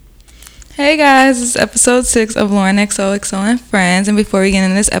Hey guys, this is episode 6 of Lauren XOXO and Friends. And before we get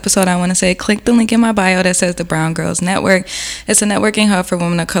into this episode, I want to say click the link in my bio that says the Brown Girls Network. It's a networking hub for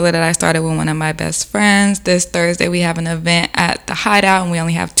women of color that I started with one of my best friends. This Thursday, we have an event at the Hideout, and we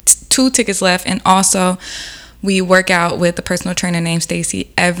only have 2 tickets left. And also, we work out with a personal trainer named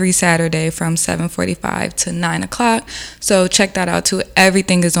Stacy every Saturday from 7:45 to 9 o'clock. So check that out too.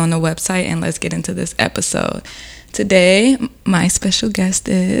 Everything is on the website, and let's get into this episode. Today, my special guest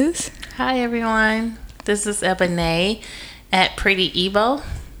is... Hi everyone, this is Ebony at Pretty Ebo.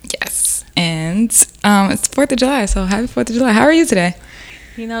 Yes, and it's 4th of July, so happy 4th of July. How are you today?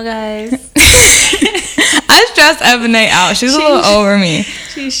 You know, guys, I stress Ebony out. She's a little over me.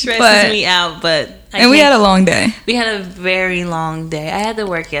 She stresses me out, but we had a long day. We had a very long day. I had to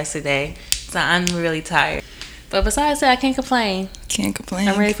work yesterday, so I'm really tired. But besides that, I can't complain. Can't complain.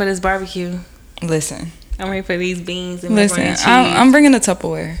 I'm ready for this barbecue. Listen. I'm ready for these beans and Listen, macaroni and cheese. I'm bringing a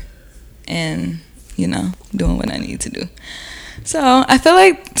Tupperware and, doing what I need to do. So, I feel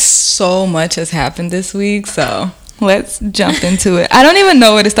like so much has happened this week, so let's jump into it. I don't even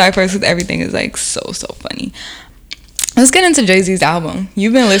know where to start first because everything is, so funny. Let's get into Jay-Z's album.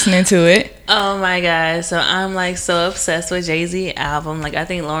 You've been listening to it. Oh my God. So I'm so obsessed with Jay-Z album. I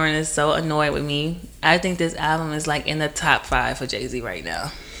think Lauren is so annoyed with me. I think this album is in the top 5 for Jay-Z right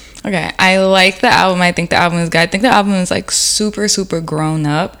now. Okay, I like the album. I think the album is good. I think the album is super, super grown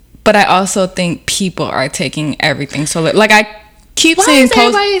up. But I also think people are taking everything. So I keep seeing posts. Why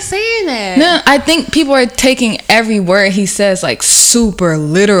is everybody saying that? No, I think people are taking every word he says super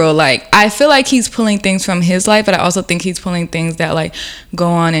literal. I feel like he's pulling things from his life, but I also think he's pulling things that go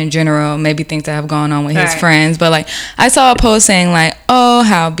on in general, maybe things that have gone on with his friends. But I saw a post saying oh,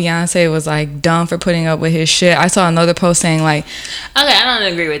 how Beyonce was dumb for putting up with his shit. I saw another post saying okay, I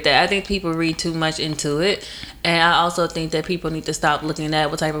don't agree with that. I think people read too much into it. And I also think that people need to stop looking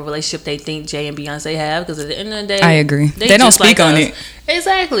at what type of relationship they think Jay and Beyonce have. Because at the end of the day, I agree. They don't speak on it.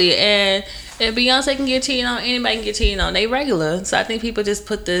 Exactly. And if Beyonce can get cheated on, anybody can get cheated on. They regular. So I think people just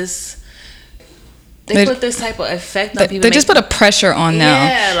put this... They put this type of effect on people. They just put a pressure on them.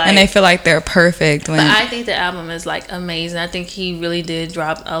 Yeah, and they feel like they're perfect. But I think the album is amazing. I think he really did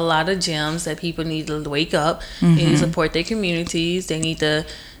drop a lot of gems that people need to wake up. Mm-hmm. They need to support their communities. They need to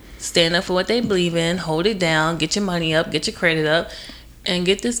stand up for what they believe in, hold it down, get your money up, get your credit up, and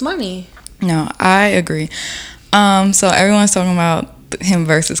get this money. No, I agree. So everyone's talking about him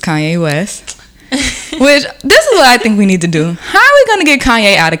versus Kanye West, which this is what I think we need to do. How are we going to get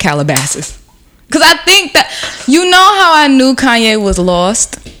Kanye out of Calabasas? Because I think that, how I knew Kanye was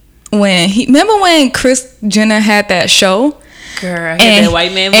lost? Remember when Kris Jenner had that show? Girl, he did that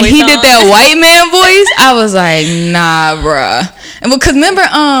white man voice. And he did that white man voice. I was like, nah, bruh. And because remember,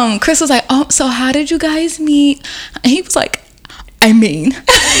 Kris was like, oh, so how did you guys meet? And he was like, I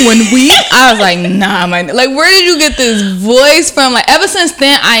was like, nah, man. Where did you get this voice from? Ever since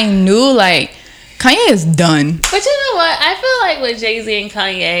then, I knew, Kanye is done. But you know what? I feel with Jay-Z and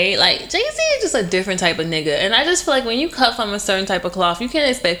Kanye, Jay-Z is just a different type of nigga. And I just feel when you cut from a certain type of cloth, you can't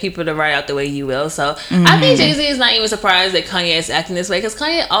expect people to ride out the way you will. So I think Jay-Z is not even surprised that Kanye is acting this way. Because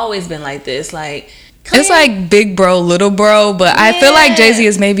Kanye always been like this. Kanye, it's big bro, little bro. But yeah. I feel like Jay-Z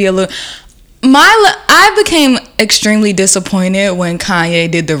is maybe a little... I became extremely disappointed when Kanye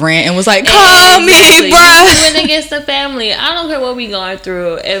did the rant and was like, call me, bruh. He went against the family. I don't care what we going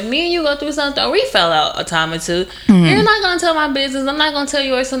through. If me and you go through something, or we fell out a time or two, you're not going to tell my business. I'm not going to tell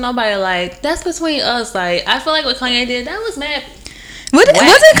yours to nobody. That's between us. I feel what Kanye did, that was mad. Wasn't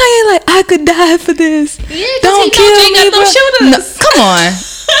Kanye I could die for this? Yeah, don't kill me, bro. No, come on.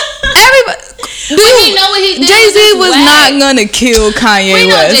 Everybody... Dude, you know what he did? Jay-Z was not gonna kill Kanye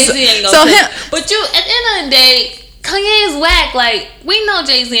West. Jay-Z ain't gonna kill him. But at the end of the day, Kanye is whack. We know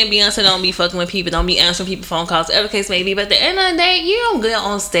Jay-Z and Beyonce don't be fucking with people, don't be answering people's phone calls, whatever case may be. But at the end of the day, you don't get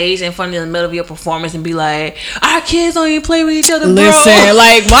on stage in front of the middle of your performance and be like, our kids don't even play with each other, bro. Listen,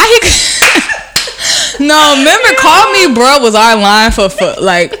 why he... No, remember, call me bro was our line for a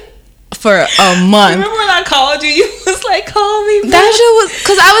month. Remember when I called you? You was like, call me, bro. That shit was...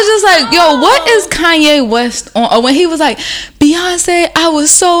 Because I was just like, yo, what is Kanye West on? Or when he was like, Beyonce, I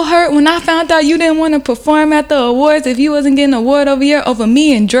was so hurt when I found out you didn't want to perform at the awards if you wasn't getting an award over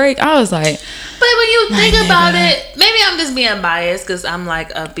me and Drake. I was like... But when you think about it, maybe I'm just being biased because I'm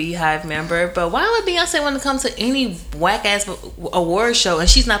a Beehive member. But why would Beyonce want to come to any whack ass award show and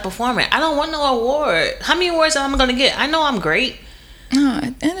she's not performing? I don't want no award. How many awards am I going to get? I know I'm great. No,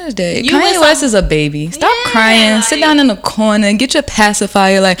 at the end of the day, Kanye West is a baby. Stop crying. Sit down in the corner and get your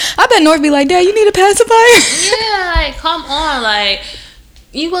pacifier. I bet North be like, Dad, you need a pacifier? Yeah, come on.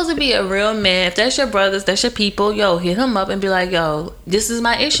 you supposed to be a real man. If that's your brothers, that's your people, yo, hit him up and be like, yo, this is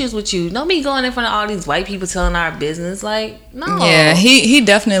my issues with you. Don't be going in front of all these white people telling our business. Like, no. Yeah, he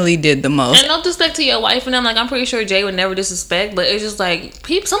definitely did the most. And no disrespect to your wife and them. Like, I'm pretty sure Jay would never disrespect, but it's just like,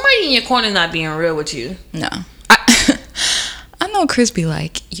 somebody in your corner is not being real with you. No. I know Chris be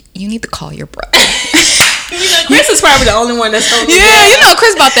like, you need to call your brother. Chris is probably the only one that's told me yeah, you know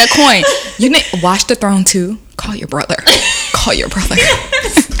Chris about that coin. You need Watch the Throne 2. Call your brother. Call your brother.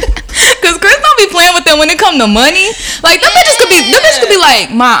 Cause Chris don't be playing with them when it come to money. Like them bitches could be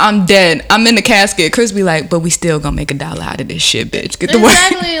like, Ma, I'm dead. I'm in the casket. Chris be like, but we still gonna make $1 out of this shit, bitch. Get the word.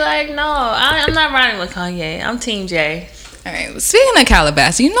 Exactly. Like, no, I'm not riding with Kanye. I'm Team Jay. All right. Speaking of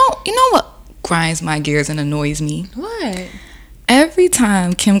Calabasas, you know what grinds my gears and annoys me? What? Every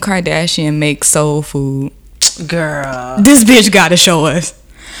time Kim Kardashian makes soul food, girl, this bitch gotta show us.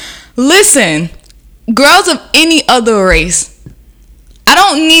 Listen, girls of any other race, I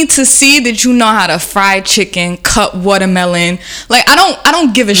don't need to see that you know how to fry chicken, cut watermelon. Like I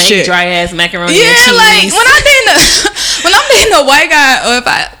don't give a shit. Make dry ass macaroni. Yeah, and cheese. like when I'm dating a white guy, or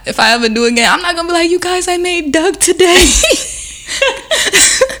if I ever do again, I'm not gonna be like, you guys, I made Doug today.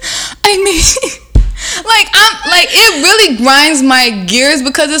 It really grinds my gears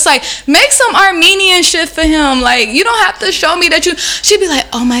because it's like, make some Armenian shit for him. Like, you don't have to show me that you. She'd be like,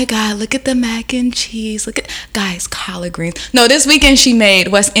 oh my God, look at the mac and cheese. Look at, guys, collard greens. No, this weekend she made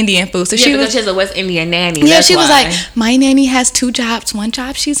West Indian food. So she has a West Indian nanny. Yeah, she was like, my nanny has 2 jobs. One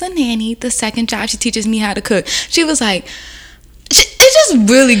job, she's a nanny. The second job, she teaches me how to cook. She was like, it just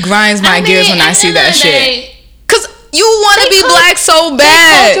really grinds my gears when I see that shit. You want to be black so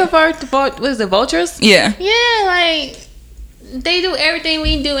bad. What is it, vultures? Yeah. Yeah, like, they do everything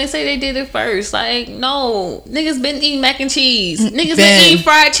we do and say they did it first. Like, no. Niggas been eating mac and cheese. Niggas been eating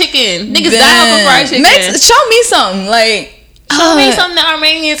fried chicken. Niggas die for fried chicken. Show me something. Like, show me something that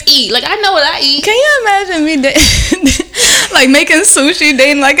Armenians eat. Like, I know what I eat. Can you imagine me like making sushi,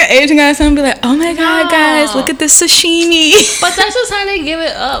 dating like an Asian guy, and be like, oh my God, guys, look at this sashimi. But that's just how they give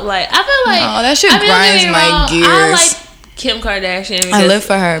it up. Like, I feel like, no, that shit grinds my gears. I like Kim Kardashian because, I live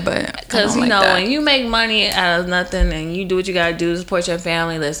for her, but because you know when you make money out of nothing and you do what you gotta do to support your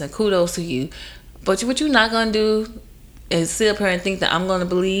family, listen, kudos to you. But what you're not gonna do is sit up here and think that I'm gonna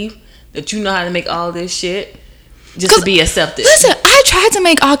believe that you know how to make all this shit just to be accepted. Listen, I tried to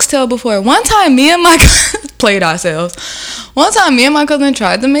make oxtail before. One time, me and my played ourselves. One time, me and my cousin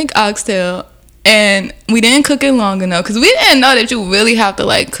tried to make oxtail, and we didn't cook it long enough because we didn't know that you really have to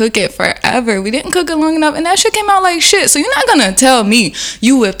like cook it forever. We didn't cook it long enough, and that shit came out like shit. So you're not gonna tell me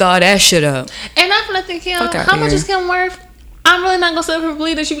you whipped all that shit up. And I'm not thinking, how much is Kim worth? I'm really not gonna sit up and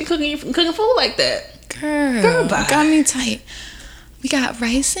believe that she be cooking food like that. Girl, got me tight. We got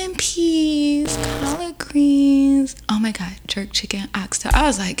rice and peas, collard greens. Oh my God, jerk chicken, oxtail. I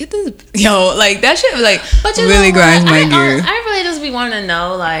was like, get this, yo, like that shit, like really grinds my gears. I really just be wanting to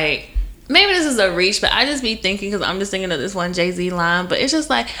know, like, maybe this is a reach, but I just be thinking because I'm just thinking of this one Jay-Z line. But it's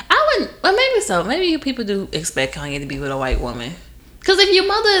just like, I wouldn't. Well, maybe so. Maybe you people do expect Kanye to be with a white woman. Because if your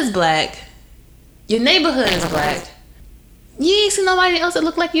mother is black, your neighborhood is black, you ain't see nobody else that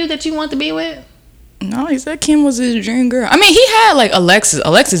look like you that you want to be with. No, he said Kim was his dream girl. I mean, he had like Alexis.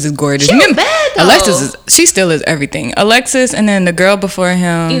 Alexis is gorgeous. She was bad though. Alexis she still is everything. Alexis, and then the girl before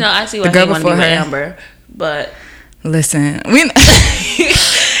him. You know, I see why he wanted to be with Amber, but listen, Amber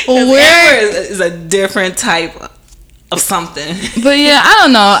is a different type of something. But yeah, I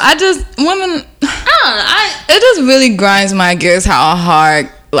don't know. I don't know. It just really grinds my gears how hard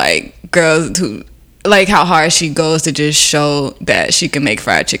like girls who. Like how hard she goes to just show that she can make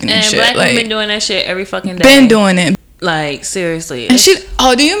fried chicken and shit. Black like, women doing that shit every fucking day. Been doing it. Like, seriously. And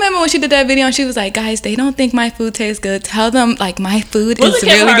do you remember when she did that video and she was like, guys, they don't think my food tastes good. Tell them, like, my food is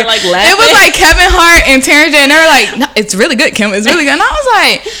really good. Like, it was like Kevin Hart and Terrence J. And they were like, no, it's really good, Kim. It's really good. And I was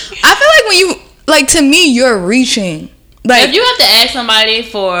like, I feel like when you, like, to me, you're reaching. Like, if you have to ask somebody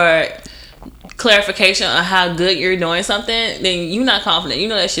for clarification on how good you're doing something, then you're not confident. You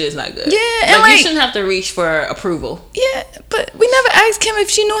know that shit is not good. Yeah, and like, you shouldn't have to reach for approval. Yeah, but we never asked Kim if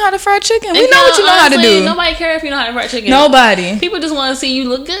she knew how to fry chicken. We know what you know how to do. Nobody cares if you know how to fry chicken. Nobody. People just want to see you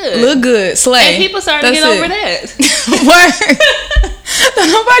look good. Look good. Slay. And people starting to get over that. Word.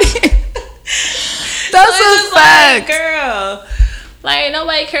 Nobody. That's a fact. Like, girl. Like,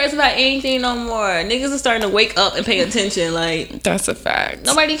 nobody cares about anything no more. Niggas are starting to wake up and pay attention. Like, that's a fact.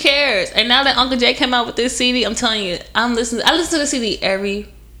 Nobody cares. And now that Uncle Jay came out with this CD, I'm telling you, I listen to the CD every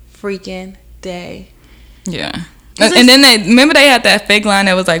freaking day. Yeah. And then they had that fake line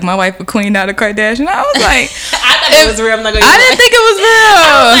that was like, my wife a queen, not a Kardashian. I was like, I thought it was real. I'm not gonna I didn't think it was real. I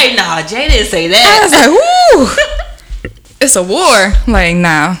was like, nah, Jay didn't say that. I was like, woo. it's a war. Like,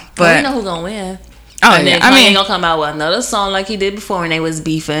 nah. But we know who's gonna win. Oh, and then yeah. Kanye gonna come out with another song like he did before when they was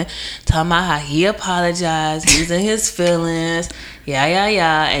beefing, talking about how he apologized, he was in his feelings, yeah.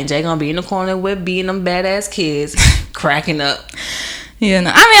 And Jay gonna be in the corner with beating them badass kids, cracking up. Yeah,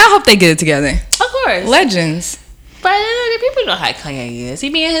 no. I mean, I hope they get it together. Of course. Legends. But people know how Kanye is. He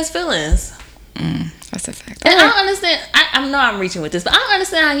be in his feelings. That's a fact. And I don't understand. I know I'm reaching with this, but I don't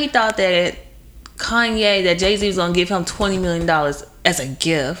understand how he thought that that Jay-Z was gonna give him $20 million as a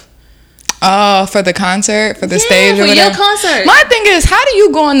gift. Oh, for the concert, for the stage or for whatever. your concert. My thing is, how do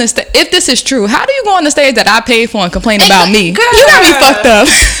you go on the stage? If this is true, how do you go on the stage that I paid for and complain about me? Girl, you got me fucked up.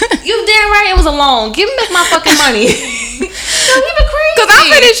 You damn right it was a loan. Give me back my fucking money. Yo, you been crazy. Because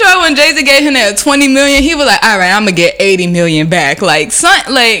I'm pretty sure when Jay-Z gave him that $20 million, he was like, all right, I'm gonna get $80 million back. Like, son,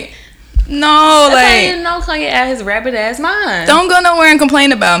 like, no, that's like, how you know Kanye out his rabbit ass mind. Don't go nowhere and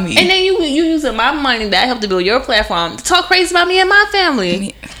complain about me. And then you using my money that helped to build your platform to talk crazy about me and my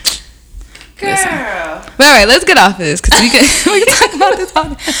family. Girl. Listen. But all right, let's get off this because we can talk about this all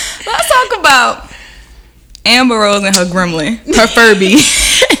day. Let's talk about Amber Rose and her gremlin, her Furby.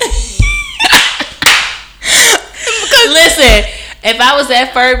 Listen, if I was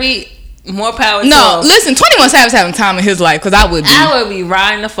that Furby, more power to him. Listen, 21 Savage having time in his life because I would be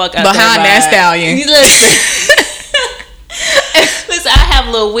riding the fuck out behind that stallion. Listen, I have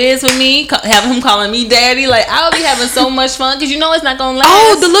little Wiz with me, have him calling me daddy. Like, I would be having so much fun because you know it's not gonna last.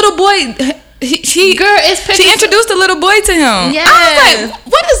 Oh, the little boy. She introduced the little boy to him. Yeah. I was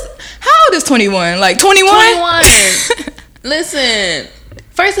like, how old is 21? Like 21? 21. Listen,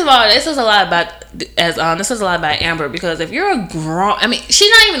 first of all, this is a lot about Amber because if you're a grown, I mean, she's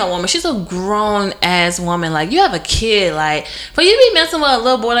not even a woman, she's a grown ass woman. Like, you have a kid, like, for you to be messing with a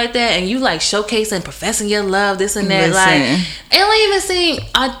little boy like that and you like showcasing, professing your love, this and that, like, it don't even seem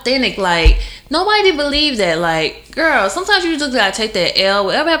authentic. Like, nobody believe that. Like, girl, sometimes you just gotta take that L.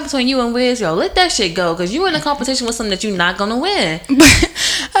 Whatever happens between you and Wiz, yo, let that shit go because you in a competition with something that you're not gonna win. But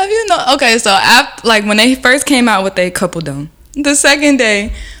have you know? Okay, so after, like, when they first came out with their couple dome, the second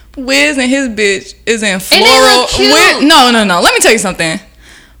day, Wiz and his bitch is in floral. No. Let me tell you something.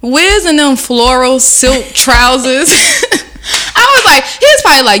 Wiz and them floral silk trousers. I was like, he was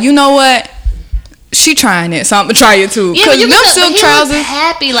probably like, you know what? She trying it, so I'm gonna try it too. Yeah, Cause them silk trousers.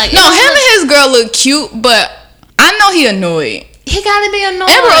 Happy, like, no, him and his girl look cute, but I know he annoyed. He gotta be annoying.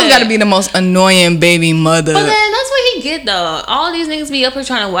 Amber Rose gotta be the most annoying baby mother. But then that's what he get though. All these niggas be up here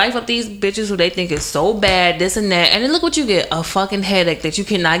trying to wife up these bitches who they think is so bad, this and that, and then look what you get: a fucking headache that you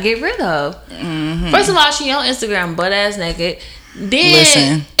cannot get rid of. Mm-hmm. First of all, she on Instagram butt ass naked.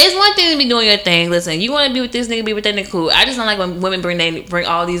 Then it's one thing to be doing your thing. Listen, you want to be with this nigga, be with that nigga, cool. I just don't like when women bring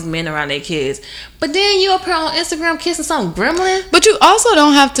all these men around their kids. But then you up here on Instagram kissing some gremlin. But you also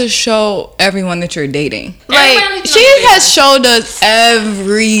don't have to show everyone that you're dating. Like, she has showed us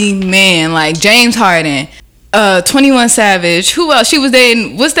every man, like James Harden, 21 Savage. Who else? She was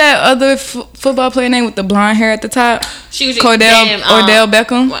dating. What's that other football player name with the blonde hair at the top? She was Odell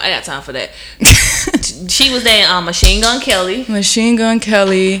Beckham. Well, I got time for that. She was dating Machine Gun Kelly. Machine Gun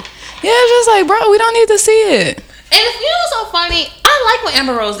Kelly. Yeah, it's just like, bro, we don't need to see it. And if you know what's so funny, I like when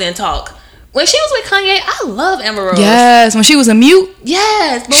Amber Rose didn't talk. When she was with Kanye, I love Amber Rose. Yes, when she was a mute.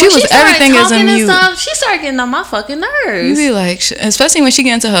 Yes, but she was everything as a mute. She started getting on my fucking nerves. You be like, especially when she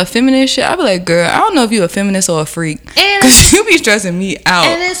get into her feminist shit, I be like, girl, I don't know if you a feminist or a freak, because you be stressing me out.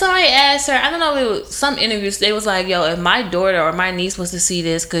 And then somebody asked her, I don't know if it was some interviews, they was like, yo, if my daughter or my niece was to see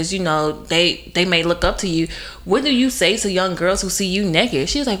this, because, you know, they may look up to you, what do you say to young girls who see you naked?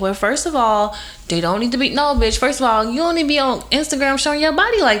 She was like, well, first of all, they don't need to be, no, bitch, first of all, you don't need to be on Instagram showing your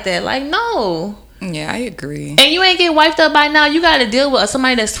body like that. Like, no. Yeah, I agree. And you ain't get wiped up by now. You got to deal with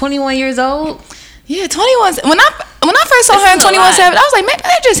somebody that's 21 years old. Yeah, 21. When I first saw her in 21 Savage, I was like, maybe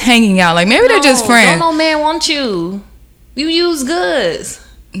they're just hanging out. Like, maybe they're just friends. No man want you. You use goods.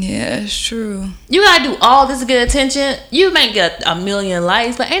 Yeah, it's true. You gotta do all this to get attention. You may get a million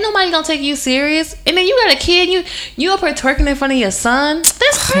likes, but ain't nobody gonna take you serious. And then you got a kid, you up here twerking in front of your son.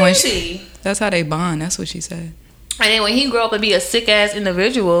 That's crazy. That's how they bond. That's what she said. And then when he grow up and be a sick ass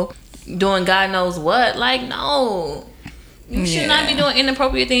individual doing God knows what, like, no, you should not be doing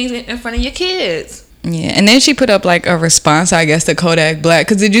inappropriate things in front of your kids. Yeah, and then she put up like a response, I guess, to Kodak Black.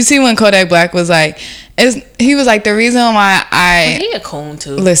 Because did you see when Kodak Black was like, he was like, the reason why he a coon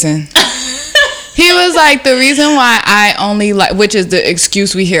too. Listen. He was like, the reason why I only like, which is the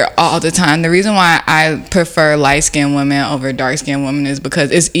excuse we hear all the time, the reason why I prefer light-skinned women over dark-skinned women is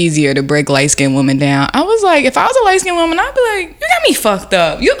because it's easier to break light-skinned women down. I was like, if I was a light-skinned woman, I'd be like, you got me fucked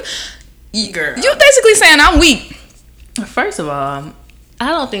up. You basically saying I'm weak. First of all, I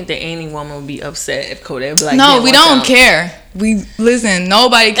don't think that any woman would be upset if Kodak Black. No, we don't care. We listen.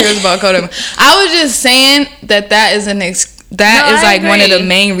 Nobody cares about Kodak. I was just saying that is like one of the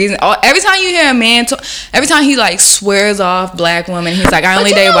main reasons. Every time you hear a man talk, every time he like swears off black women, he's like, I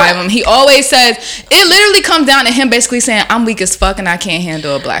only date white women. He always says, it literally comes down to him basically saying, I'm weak as fuck and I can't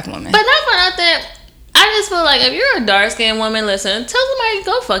handle a black woman. But not for nothing. I just feel like if you're a dark-skinned woman, listen, tell somebody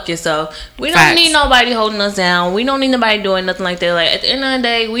go fuck yourself. We don't need nobody holding us down. We don't need nobody doing nothing like that. Like, at the end of the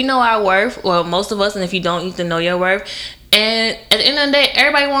day, we know our worth, or most of us, and if you don't, you can know your worth. And at the end of the day,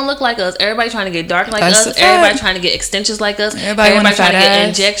 everybody want to look like us. Everybody trying to get dark like us. Everybody trying to get extensions like us. Everybody trying to get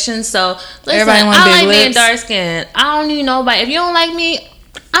injections. So, listen, I like being dark-skinned. I don't need nobody. If you don't like me,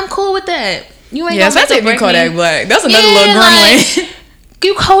 I'm cool with that. You ain't gonna especially if you Kodak Black. That's another little gremlin. Like,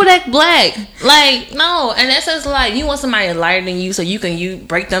 you Kodak Black, like, no. And that says like you want somebody lighter than you so you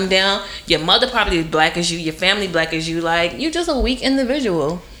break them down. Your mother probably is black as you, your family black as you. Like, you just a weak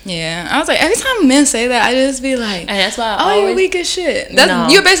individual. Yeah, I was like, every time men say that, I just be like, and that's why you're weak as shit.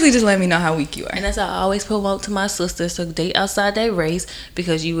 You're basically just letting me know how weak you are. And that's why I always promote to my sisters to date outside their race,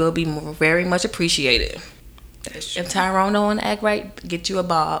 because you will be very much appreciated. If Tyrone don't want to act right, get you a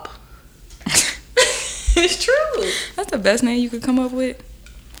Bob. It's true. That's the best name you could come up with.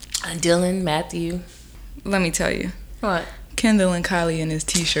 Dylan, Matthew. Let me tell you. What? Kendall and Kylie in his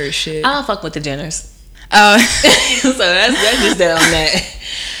t-shirt shit. I don't fuck with the Jenners. So that's just that on that.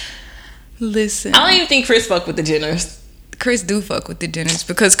 Listen. I don't even think Chris fuck with the Jenners. Chris do fuck with the Jenners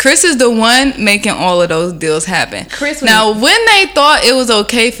because Chris is the one making all of those deals happen. Now, when they thought it was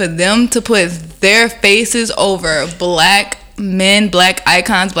okay for them to put their faces over black men, black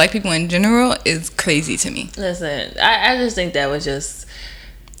icons, black people in general, is crazy to me. Listen, I just think that's just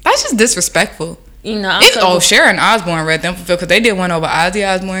disrespectful. You know, Sharon Osbourne read them fulfilled because they did one over Ozzy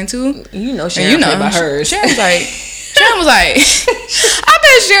Osbourne too. You know, Sharon paid by hers. Sharon was like, I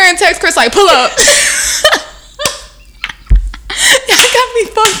bet Sharon text Chris like, pull up. Y'all got me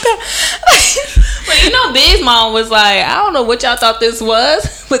fucked up. But you know, Big's mom was like, I don't know what y'all thought this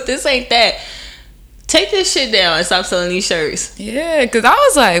was, but this ain't that. Take this shit down and stop selling these shirts. Yeah, because I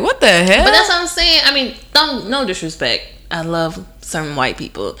was like, what the hell? But that's what I'm saying. I mean, no disrespect. I love certain white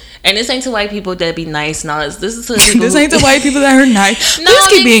people, and this ain't to white people that be nice and all this. This is to people this ain't to white people that are nice. No, please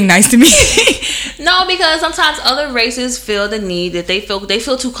keep being nice to me. No, because sometimes other races feel the need that they feel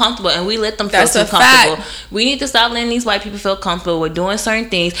too comfortable, and we let them feel too comfortable. We need to stop letting these white people feel comfortable with doing certain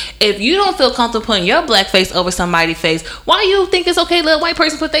things. If you don't feel comfortable putting your black face over somebody's face, why you think it's okay to let a white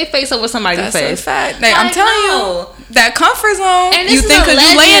person put their face over somebody's face? That's a fact. Like, I'm telling you, that comfort zone. And you think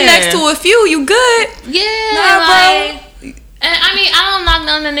because you laying next to a few, you good? Yeah, nah, bro. And I mean, I don't knock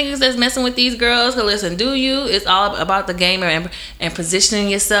none of the niggas that's messing with these girls. Cause listen, do you? It's all about the game and positioning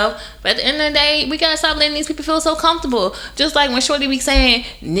yourself. But at the end of the day, we gotta stop letting these people feel so comfortable. Just like when Shorty be saying,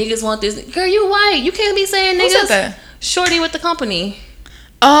 niggas want this. Girl, you white. You can't be saying niggas. Who said that? Shorty with the company.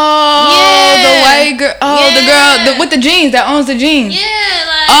 Oh, yeah. The white girl. Oh, yeah. The girl with the jeans that owns the jeans. Yeah.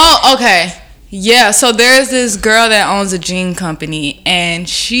 Like. Oh, okay. Yeah. So there's this girl that owns a jean company, and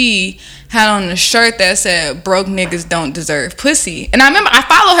she had on a shirt that said "broke niggas don't deserve pussy." And I remember I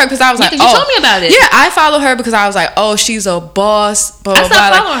followed her because I was like, you told me about it. Yeah, I followed her because I was like, oh, she's a boss. Blah, blah,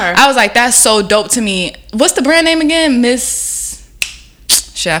 blah. Following her. I was like, that's so dope to me. What's the brand name again?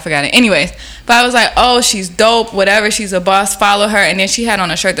 Shit, I forgot it. Anyways, but I was like, oh, she's dope. Whatever, she's a boss. Follow her. And then she had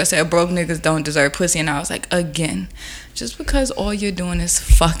on a shirt that said "broke niggas don't deserve pussy." And I was like, again, just because all you're doing is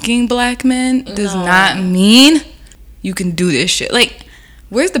fucking black men does not mean you can do this shit. Like,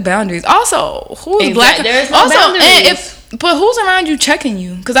 where's the boundaries? Also, who's black? There's no boundaries. But who's around you checking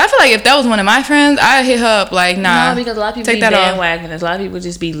you? Because I feel like if that was one of my friends, I'd hit her up like, nah. No, because a lot of people be bandwagoners. A lot of people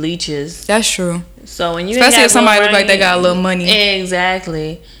just be leeches. That's true. So when you especially if somebody looks like they got a little money.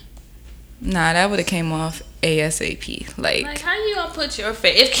 Exactly. Nah, that would have came off ASAP. Like how you gonna put your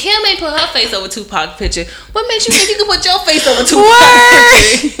face? If Kim ain't put her face over Tupac picture, what makes you think you can put your face over Tupac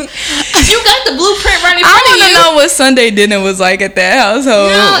picture? You got the blueprint right in front of you. I want to know what Sunday dinner was like at that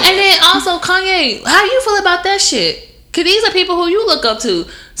household. No, and then also Kanye, how you feel about that shit? Cause these are people who you look up to.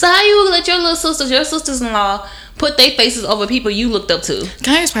 So how you let your little sisters, your sisters-in-law, put their faces over people you looked up to?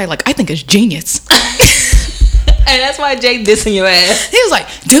 Kanye's probably like, I think it's genius. And that's why Jay dissing your ass. He was like,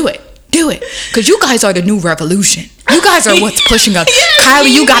 do it. Because you guys are the new revolution. You guys are what's pushing us. Yes,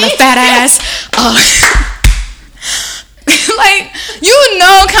 Kylie, you got a fat ass. Like, you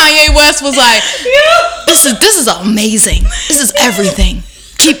know Kanye West was like, this is amazing. This is everything.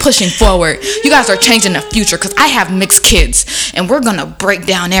 Keep pushing forward. You guys are changing the future because I have mixed kids. And we're going to break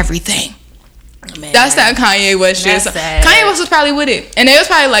down everything. Man. That's that Kanye West shit. Kanye West was probably with it. And they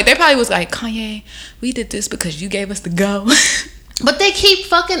probably was like, Kanye, we did this because you gave us the go. But they keep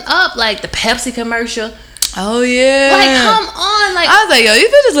fucking up, like the Pepsi commercial. Oh yeah. Like, come on. Like, I was like, yo, these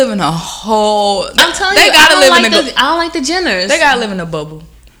bitches live in a whole. I'm telling they you, gotta live like in a. I don't like the Jenners. They gotta live in a bubble.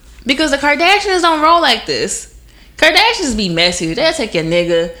 Because the Kardashians don't roll like this. Kardashians be messy. They'll take your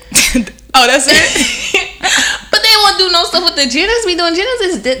nigga. Oh, that's it. But they won't do no stuff with the Jenners. Be doing Jenners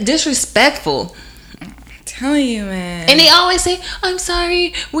is disrespectful. Telling you, man. And they always say, "I'm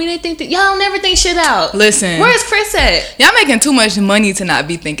sorry, we didn't think that." Y'all don't never think shit out. Listen, where's Chris at? Y'all making too much money to not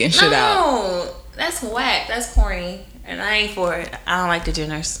be thinking shit out. No, that's whack. That's corny, and I ain't for it. I don't like the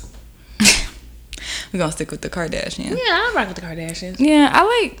Jenners. We're gonna stick with the Kardashians. Yeah, I rock with the Kardashians. Yeah,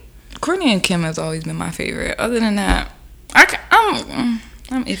 I like Kourtney and Kim has always been my favorite. Other than that,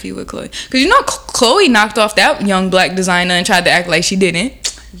 I'm iffy with Khloe, because you know Khloe knocked off that young black designer and tried to act like she didn't.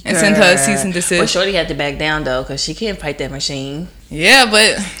 And sent her a cease and desist. Well, Shorty had to back down though, because she can't fight that machine. Yeah, but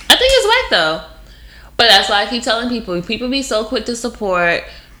I think it's whack though. But that's why I keep telling people be so quick to support,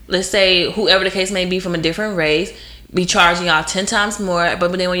 let's say, whoever the case may be from a different race, be charging y'all 10 times more.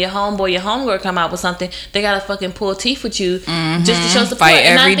 But then when your homegirl come out with something, they gotta fucking pull teeth with you just to show support. Fight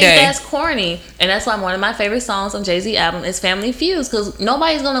and I every think day. that's corny. And that's why one of my favorite songs on Jay-Z album is Family Feuds, because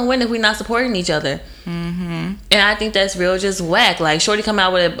nobody's gonna win if we're not supporting each other. And I think that's real just whack. Like, Shorty come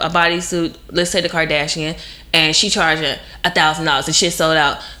out with a bodysuit, let's say the Kardashian, and she charging $1,000. The shit sold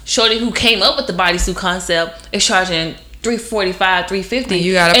out. Shorty, who came up with the bodysuit concept, is charging $345, $350.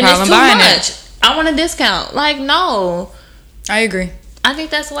 You got a and problem it's too buying much. it. I want a discount. Like, no. I agree. I think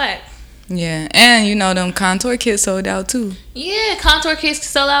that's whack. Yeah, and you know them contour kits sold out too. Yeah, contour kits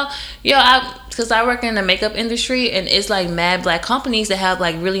sell out. Yo, because I work in the makeup industry, and it's like mad black companies that have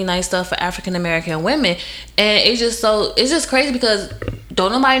like really nice stuff for African American women, and it's just crazy because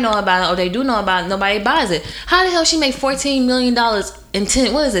don't nobody know about it, or they do know about it, nobody buys it. How the hell she make $14 million in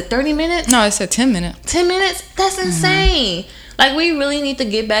 30 minutes? No, it said 10 minutes. 10 minutes? That's insane. Like, we really need to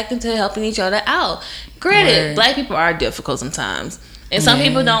get back into helping each other out. Granted, black people are difficult sometimes. And some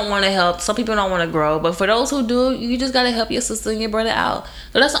people don't want to help. Some people don't want to grow. But for those who do, you just got to help your sister and your brother out.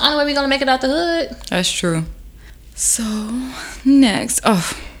 So that's the only way we're going to make it out the hood. That's true. So, next.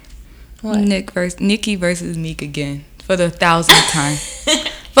 Oh. What? Nicki versus Meek again. For the 1,000th time.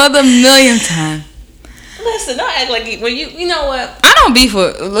 For the 1,000,000th time. Listen, don't act like you know what? I don't beef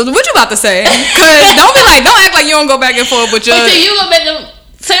with... What you about to say? Because don't act like you don't go back and forth with your... But you go back and...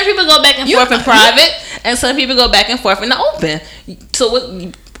 Some people go back and forth in private, and some people go back and forth in the open.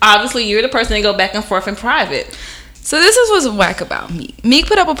 So obviously, you're the person that go back and forth in private. So this is what's whack about Meek. Meek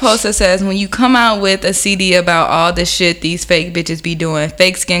put up a post that says, when you come out with a CD about all the shit these fake bitches be doing,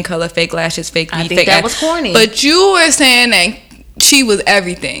 fake skin color, fake lashes, fake I meat, think fake that was corny. But you were saying that she was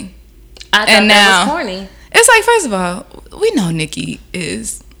everything. I thought and now, that was corny. It's like, first of all, we know Nicki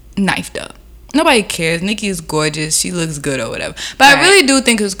is knifed up. Nobody cares. Nicki is gorgeous. She looks good or whatever. But I really do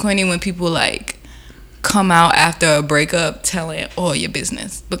think it's corny when people like come out after a breakup telling all your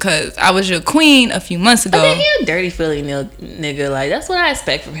business. Because I was your queen a few months ago. I think he's a dirty Philly nigga. Like, that's what I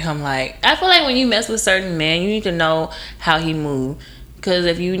expect from him. Like, I feel like when you mess with certain men, you need to know how he move. Because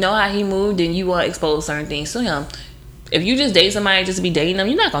if you know how he moved, then you won't expose certain things to him. If you just date somebody just to be dating them,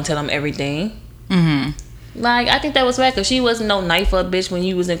 you're not gonna tell them everything. Like, I think that was right, because she wasn't no knife up bitch when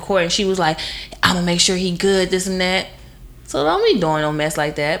you was in court, and she was like, I'm gonna make sure he good, this and that. So don't be doing no mess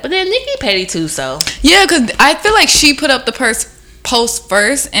like that. But then Nicki petty too, so. Yeah, because I feel like she put up the post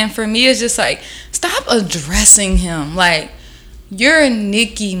first, and for me it's just like, stop addressing him. Like, you're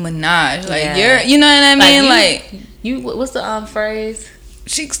Nicki Minaj. Like, you're, you know what I mean? Like what's the phrase?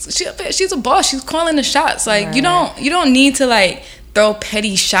 She's a boss. She's calling the shots. Like, you don't need to like throw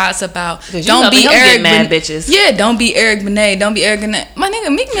petty shots about. Don't be Eric mad bitches. Yeah, don't be Eric Benet. Don't be Eric Benet. My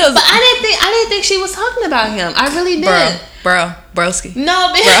nigga Meek Mill's. But I didn't think she was talking about him. I really did. Broski.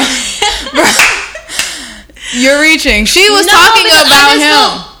 No, bitch. Bro. You're reaching. She was talking about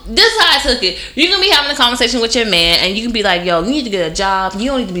him. This is how I took it. You can be having a conversation with your man, and you can be like, yo, you need to get a job. You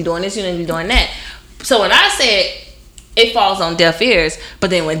don't need to be doing this. You don't need to be doing that. So when I said, it falls on deaf ears. But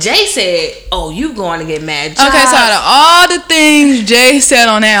then when Jay said, oh, you going to get mad jobs. Okay, so out of all the things Jay said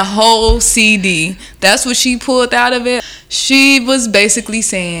on that whole CD, that's what she pulled out of it. She was basically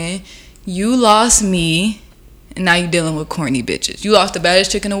saying, you lost me, and now you're dealing with corny bitches. You lost the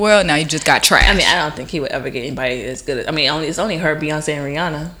baddest chick in the world, now you just got trash. I mean, I don't think he would ever get anybody as good as... I mean, it's only her, Beyonce, and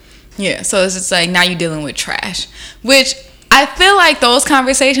Rihanna. Yeah, so it's just like, now you're dealing with trash. Which... I feel like those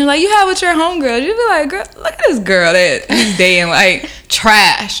conversations like you have with your homegirls, you be like, girl, look at this girl that he's dating, like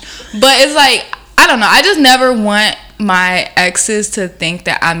trash. But it's like, I don't know, I just never want my exes to think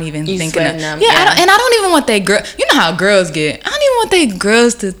that I'm even You thinking of sweating them, yeah, yeah. I don't even want they girl. You know how girls get. I don't even want they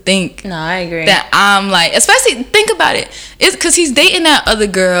girls to think No, I agree. that I'm like, especially think about it. It's because he's dating that other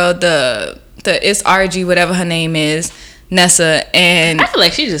girl, the it's RG, whatever her name is, Nessa, and I feel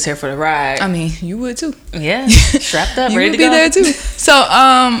like she's just here for the ride. I mean, you would too. Yeah, strapped up, You ready would to be go. there too. So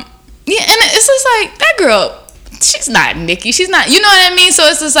yeah, and it's just like that girl. She's not Nikki. She's not. You know what I mean? So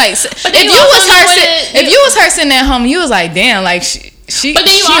it's just like But if then you you was also her, know what if you was her sitting at home, you was like, damn, like she But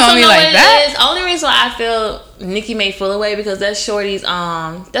then you she also on me know like what that. it is. Only reason why I feel Nicki made full away because that's Shorty's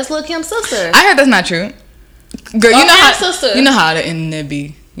that's Lil Kim's sister. I heard that's not true. Girl, Or you know how half-sister. you know how the internet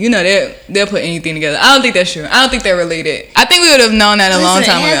be. You know they'll put anything together. I don't think that's true. I don't think they're related. I think we would have known that a long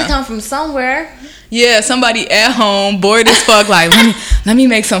time It had ago. to come from somewhere. Yeah, somebody at home bored as fuck. Like let me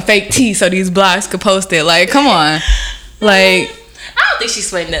make some fake tea so these blogs could post it. Like, come on, like. I don't think she's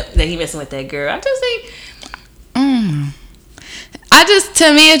sweating up that he messing with that girl. I just think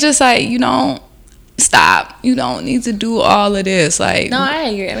To me, it's just like, you don't stop. You don't need to do all of this. Like, no, I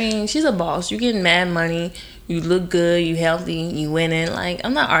agree. I mean, she's a boss. You getting mad money. You look good. You healthy. You winning. Like,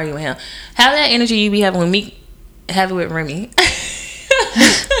 I'm not arguing with him. Have that energy you be having with me. Have it with Remy. that's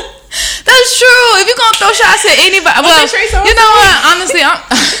true. If you're gonna throw shots at anybody, well, you know what? Honestly,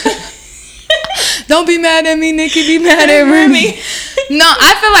 don't be mad at me, Nikki. Be mad at Remy. No,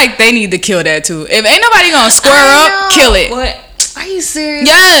 I feel like they need to kill that too. If ain't nobody gonna square up, kill it. What? Are you serious?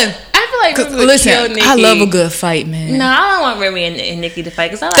 Yeah. I feel like Remy would Listen, kill Nicki. I love a good fight, man. No, I don't want Remy and Nicki to fight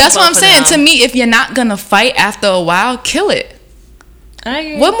because I like That's what I'm both of saying. them. To me, if you're not gonna fight after a while, kill it. I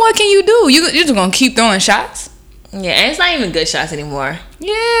agree. What more can you do? You're just gonna keep throwing shots? Yeah, and it's not even good shots anymore.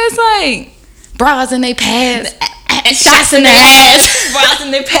 Yeah, it's like bras in they pants, shots in their ass. Bras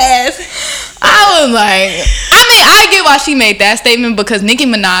in their past. I was like, I get why she made that statement because Nicki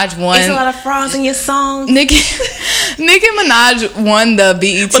Minaj won. It's a lot of frogs in your song. Nicki Minaj won the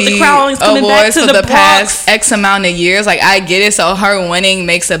BET But the crowd is coming back Awards to for the the Bronx. past X amount of years. Like, I get it. So her winning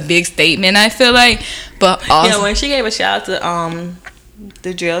makes a big statement, I feel like. But also, Yeah, when she gave a shout out to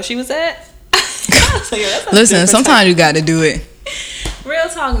the drill she was at. So, yeah, that's a listen, different sometimes you got to do it. type. Real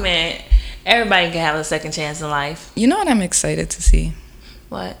talk, man. Everybody can have a second chance in life. You know what I'm excited to see?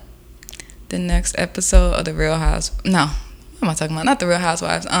 What? The next episode of The Real House. No, what am I talking about? Not The Real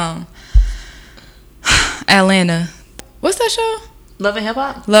Housewives. Atlanta. What's that show? Love and Hip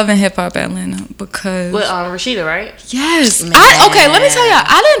Hop? Love and Hip Hop Atlanta. Because With Rashida, right? yes, Man. okay. Let me tell y'all.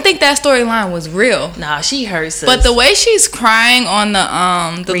 I didn't think that storyline was real. Nah, she hurts us. But the way she's crying on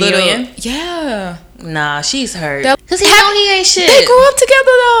the Reunion? little yeah, Nah, she's hurt. That- Because he know he ain't shit. they grew up together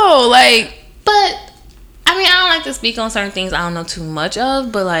though. Like, But, I mean, I don't like to speak on certain things I don't know too much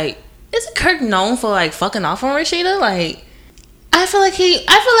of, but, like, isn't Kirk known for, like, fucking off on Rashida? Like, I feel like,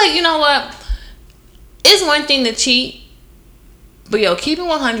 you know what? It's one thing to cheat, but, yo, keep it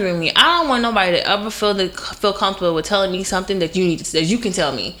 100 with me. I don't want nobody to ever feel comfortable with telling me something that you can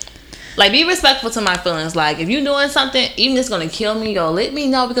tell me. Like, be respectful to my feelings. Like, if you're doing something, even if it's gonna kill me, yo, let me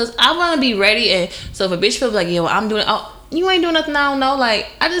know because I want to be ready. And so if a bitch feels like, yo, I'm doing, oh, you ain't doing nothing, I don't know. Like,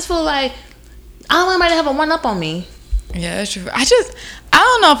 I just feel like I don't want anybody to have a one up on me. yeah, that's true. I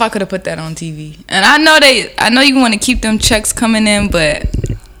don't know if I could have put that on TV. And I know you want to keep them checks coming in, but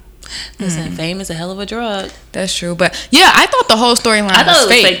Listen, fame is a hell of a drug. that's true. But yeah, I thought the whole storyline I thought was it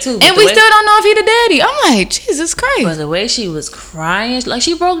was fake. fake, too, but And the we way- still don't know if he the daddy. I'm like, Jesus Christ. But the way she was crying, like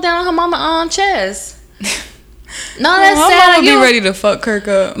she broke down her mama chest. No, Her that's sad. mama Like, be you- ready to fuck Kirk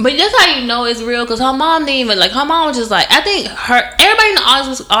up. But that's how you know it's real, because her mom didn't even, like, her mom was just like, I think everybody in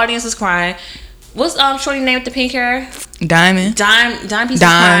the audience was crying. What's Shorty name with the pink hair? Diamond. Dime piece was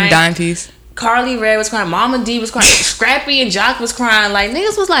crying. Dime piece. Carly Red was crying. Mama D was crying. Scrappy and Jock was crying. Like,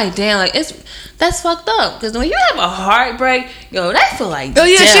 niggas was like, damn, like, that's fucked up. Because when you have a heartbreak, yo, that feel like Oh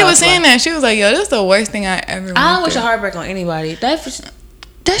yeah, she death. was saying that. She was like, "Yo, this is the worst thing I ever." I don't went wish a through." heartbreak on anybody. That shit is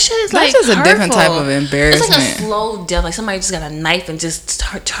That's like just a different type hurtful. of It's like embarrassment. a slow death. Like somebody just got a knife and just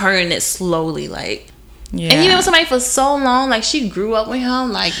turn it slowly. Like, Yeah. and you know somebody for so long, like she grew up with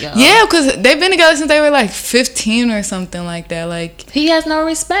him. Like, yo, Yeah, because they've been together since they were like 15 or something like that. Like, he has no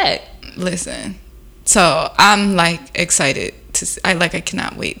respect. listen. So I'm like excited to. I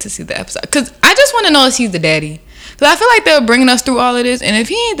cannot wait to see the episode because I just want to know if he's the daddy. Because I feel like they're bringing us through all of this, and if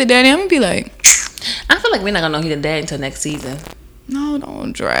he ain't the daddy, I'm gonna be like, I feel like we're not gonna know he the dad until next season. no,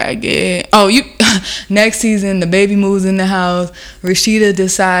 don't drag it. Oh, you next season the baby moves in the house. Rashida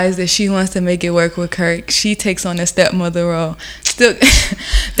decides that she wants to make it work with Kirk. She takes on the stepmother role. Still,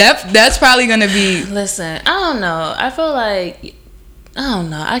 that's probably gonna be. Listen, I don't know. I feel like I don't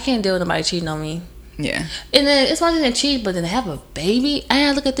know. I can't deal with nobody cheating on me. Yeah. And then it's one thing to cheat, but then to have a baby. I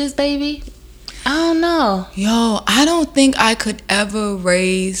gotta look at this baby. I don't know. Yo, I don't think I could ever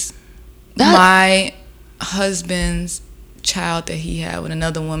raise my husband's child that he had with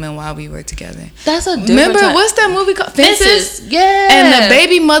another woman while we were together. That's a different Remember, type. what's that movie called? Fences? Yeah. And the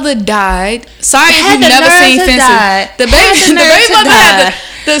baby mother died. Sorry if Had you've the never nerve seen to Fences. die. The Had the baby nerve to mother had die.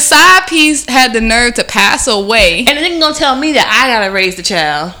 the side piece had the nerve to pass away. And then gonna tell me that I gotta raise the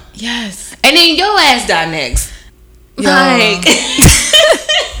child. Yes. And then your ass die next. Yo. Like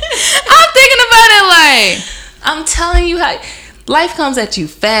I'm thinking about it like, I'm telling you how life comes at you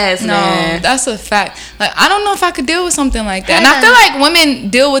fast, no, man. that's a fact. Like, I don't know if I could deal with something like that. And I feel like women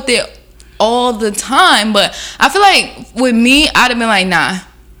deal with it all the time, but I feel like with me, I'd have been like, nah.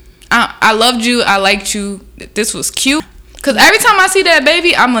 I loved you. I liked you. This was cute. Because every time I see that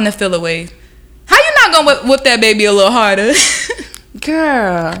baby, I'm going to feel a way. How you not going to whip that baby a little harder?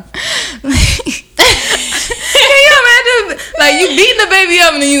 Girl. Can you imagine? Like, you beating the baby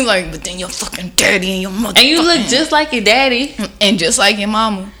up and then you like, but then you're fucking dirty and your mother. And you look just like your daddy. And just like your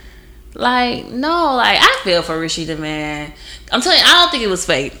mama. Like, no, like, I feel for Rashida, man. I'm telling you, I don't think it was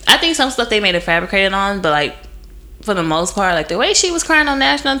fake. I think some stuff they made it fabricated on, but, like, for the most part, like, the way she was crying on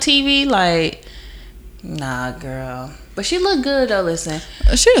national TV, like, nah, girl. But she looked good, though, listen.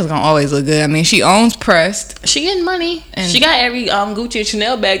 She is gonna always look good. I mean, she owns Pressed. She getting money. And she got every Gucci and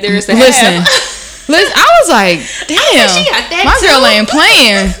Chanel bag there is to listen, have. listen, I was like, damn, she got that my too. girl ain't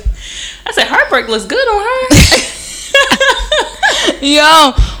playing. I said, Heartbreak looks good on her.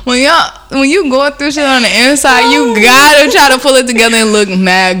 Yo, when you going through shit on the inside, you gotta try to pull it together and look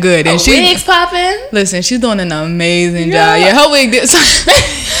mad good. And Wigs popping. Listen, she's doing an amazing job. Yeah, her wig did.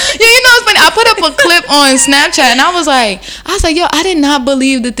 Yeah, you know it's funny. I put up a clip on Snapchat and I was like, yo, I did not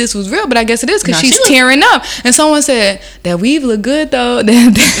believe that this was real, but I guess it is because she's tearing up. And someone said that weave look good though.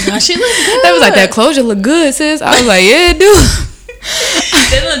 She look good. They was like, that closure look good, sis. I was like, yeah, it do.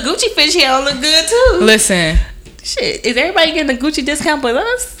 That little Gucci fish hair look good too. Listen. Shit, is everybody getting a Gucci discount but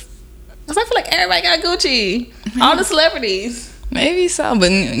us? Because I feel like everybody got Gucci. All the celebrities. Maybe so,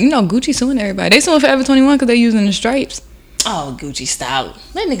 but you know Gucci suing everybody. They suing Forever 21 because they using the stripes. Oh, Gucci style.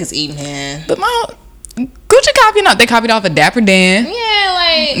 That niggas eating him. But my Gucci copying off. They copied off of Dapper Dan.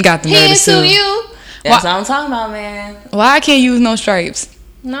 Yeah, like got the he nerve to sue sue you. That's what I'm talking about, man. Why I can't use no stripes?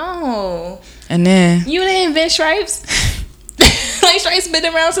 No. And then You didn't invent stripes. Like stripes been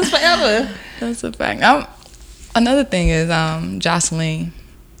around since forever. that's a fact. Another thing is Jocelyn.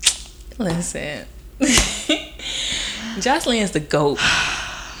 Listen. Jocelyn is the GOAT.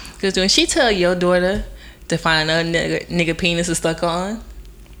 Because when she tell your daughter to find another nigga penis is stuck on,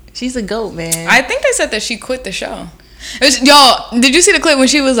 she's a GOAT, man. I think they said that she quit the show. Yo, did you see the clip when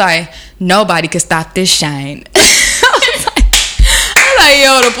she was like, nobody could stop this shine? I was like,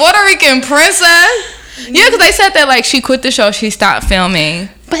 yo, the Puerto Rican princess. Yeah, because they said that like she quit the show, she stopped filming.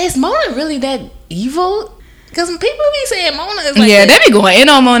 But is Mona really that evil? Because people be saying Mona is like, yeah, they be going in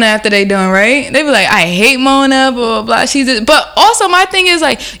on Mona after they done, right? They be like, I hate Mona, blah, blah, blah. But also my thing is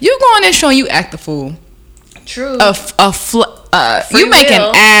like, you go on this show and you act the fool. True. You make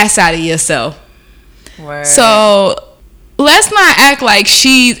an ass out of yourself. Word. So let's not act like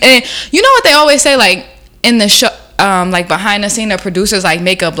she's, and you know what they always say, like in the show, like behind the scene, the producers like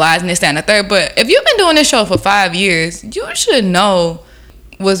make up lies and this, that, and the third. But if you've been doing this show for 5 years, you should know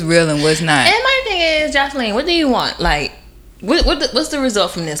what's real and what's not. And my thing is, Jocelyn, what do you want? Like, what's the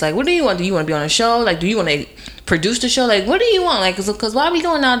result from this? Like, what do you want? Do you want to be on a show? Like, do you want to produce the show? Like, what do you want? Like, cause why are we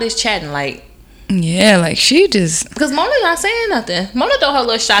going all this chatting? Like, yeah, like she just, because Mona's not saying nothing. Mona throw her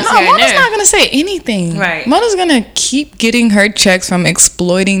little shots no, here and Mona's there. not gonna say anything. Right. Mona's gonna keep getting her checks from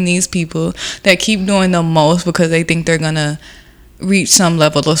exploiting these people that keep doing the most because they think they're gonna reach some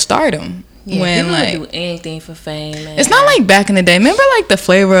level of stardom. Yeah, when people like would do anything for fame. Man. It's not like back in the day. Remember like the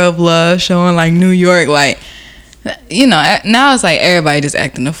Flavor of Love showing like New York, like, you know, now it's like everybody just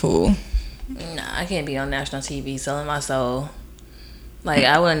acting a fool. Nah, I can't be on national TV selling my soul. Like,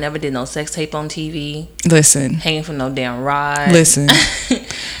 I would have never did no sex tape on TV. Listen. Hanging from no damn rod. Listen.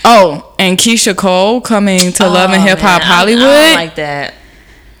 Oh, and Keisha Cole coming to Love and Hip Hop Hollywood. I don't like that.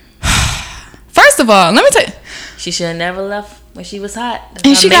 First of all, let me tell you. She should have never left when she was hot. That's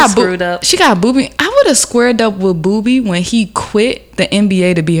And how she they got screwed up. She got Booby. I would have squared up with Booby when he quit the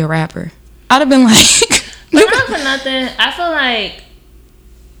NBA to be a rapper. I'd have been like, but not for nothing. I feel like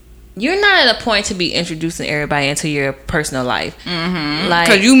you're not at a point to be introducing everybody into your personal life. Mm-hmm. Like,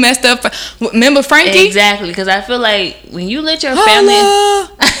 because you messed up. Remember Frankie? Exactly. Because I feel like when you let your family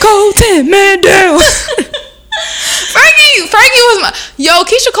go 10 man down. Frankie was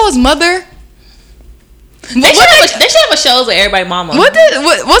Keisha Cole's mother. They should have a shows with everybody mama.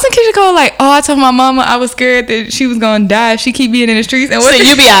 Wasn't Keisha Cole like, oh, I told my mama I was scared that she was gonna die if she keep being in the streets, and so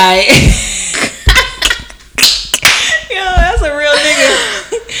you be alright.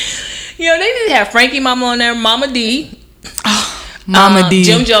 Yo, they did have Frankie Mama on there, Mama D. Oh, Mama D.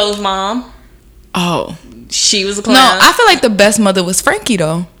 Jim Joe's mom. Oh. She was a clown. No, I feel like the best mother was Frankie,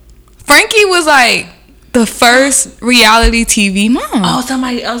 though. Frankie was like the first reality TV mom. Oh,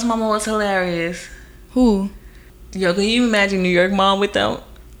 somebody else's mama was hilarious. Who? Yo, can you imagine New York mom without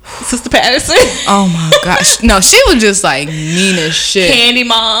Sister Patterson? Oh my gosh. No, she was just like mean as shit. Candy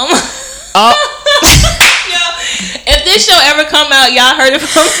Mom. Oh. Yo, if this show ever come out, y'all heard it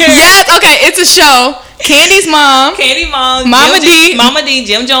from here. Yes, okay, it's a show. Candy's mom. Candy Mom. Mama D. Mama D,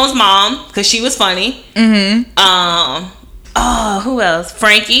 Jim Jones' mom, because she was funny. Mm-hmm. Oh, who else?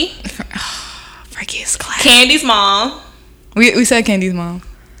 Frankie. Frankie is class. Candy's mom. We said Candy's mom.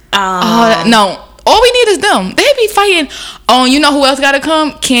 Oh, No. All we need is them. They be fighting. Oh, you know who else gotta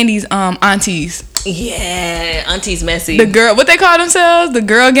come? Candy's aunties. yeah, Auntie's messy. The girl, what they call themselves? The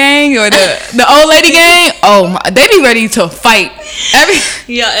girl gang or the old lady gang? Oh my, they be ready to fight.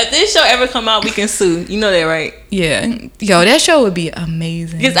 Yeah, if this show ever come out, we can sue. You know that, right? Yeah. Yo, that show would be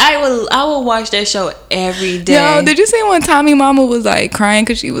amazing. Because I would watch that show every day. Yo, did you see when Tommy Mama was like crying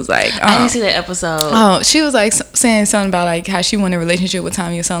because she was like I didn't see that episode. Oh, she was like saying something about like how she wanted a relationship with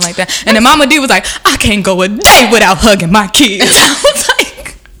Tommy or something like that. And then Mama D was like, I can't go a day without hugging my kids.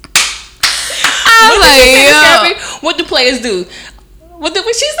 What do players do? What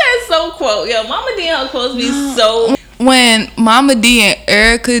she said so quote. Yo, Mama D and her quotes be so. When Mama D and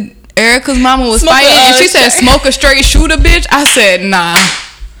Erica's mama was Smoke fighting and she said smoke a straight shooter bitch, I said nah.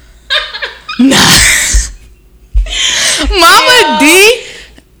 Mama D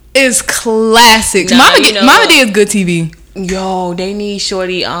is classic. Mama D is good TV. Yo, they need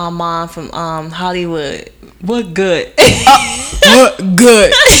Shorty mom from Hollywood. What good? What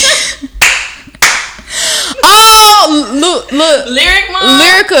good? Oh, look. Lyric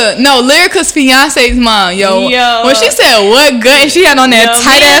mom? Lyrica's fiance's mom, yo. When she said what good and she had on that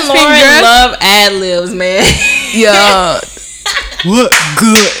tight ass pink dress. Love ad-libs, man. Yeah. What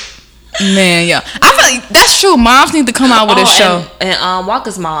good? Man, yeah. I feel like that's true. Moms need to come out with a show. And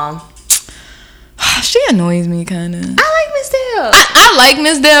Walker's mom. She annoys me kind of. I like Miss Deb. I like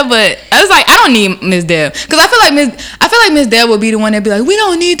Miss Deb, but I was like, I don't need Miss Deb because I feel like Miss Deb would be the one that be like, we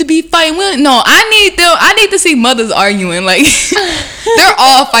don't need to be fighting. No, I need to see mothers arguing. Like they're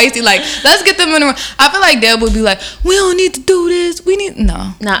all feisty. Like let's get them in the room. I feel like Deb would be like, we don't need to do this. We need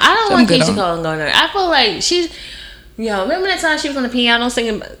no. No, I don't want Keisha Cole going there. I feel like she's. Yo, remember that time she was on the piano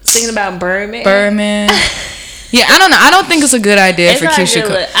singing about Birdman? Yeah, I don't know. I don't think it's a good idea for Keisha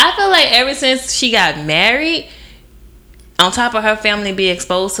Cole. I feel like ever since she got married, on top of her family be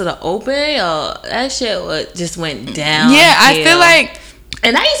exposed to the open, that shit just went down. Yeah, I feel like...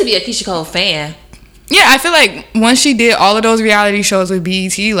 And I used to be a Keisha Cole fan. Yeah, I feel like once she did all of those reality shows with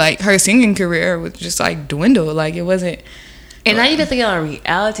BET, like, her singing career was just, like, dwindled. Like, it wasn't... And now you get to get on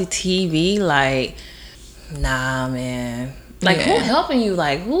reality TV, like... Nah, man. Like, who helping you?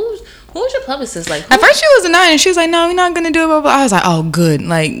 Like, who's your publicist? Like, at first she was denying. She was like, "No, we're not gonna do it." Blah, blah. I was like, "Oh, good.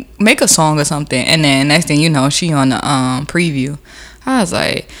 Like, make a song or something." And then next thing you know, she on the preview. I was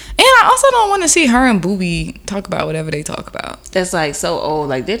like, and I also don't want to see her and Booby talk about whatever they talk about. That's like so old.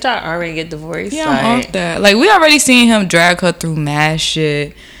 Like, didn't y'all already get divorced? Yeah, I'm off that. Like, we already seen him drag her through mad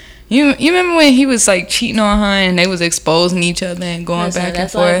shit. You remember when he was like cheating on her and they was exposing each other and going back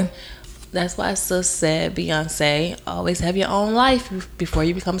and forth? That's why Sis said, Beyonce, always have your own life before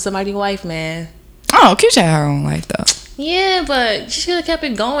you become somebody's wife, man. Oh, Keisha had her own life, though. Yeah, but she should have kept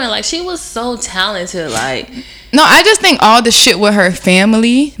it going. Like, she was so talented. Like, no, I just think all the shit with her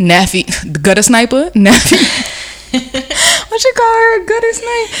family, Naffy, the gutter sniper, Naffy. What you call her, gutter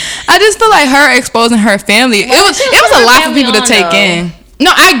sniper? I just feel like her exposing her family. It was a lot for people to take in.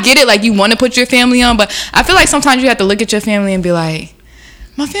 No, I get it. Like, you want to put your family on, but I feel like sometimes you have to look at your family and be like,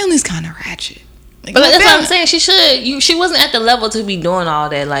 my family's kind of ratchet. Like, but that's what I'm saying. She wasn't at the level to be doing all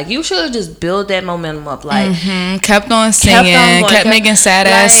that. Like, you should have just built that momentum up. Like, kept on singing, kept making sad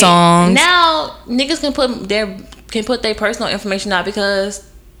ass songs. Now niggas can put their personal information out because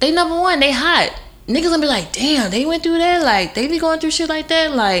they number one, they hot. Niggas gonna be like, damn, they went through that. Like, they be going through shit like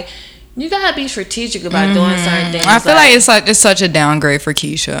that. Like, you gotta be strategic about doing certain things. I feel like it's such a downgrade for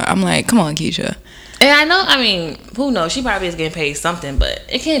Keisha. I'm like, come on, Keisha. And I know, I mean, who knows? She probably is getting paid something, but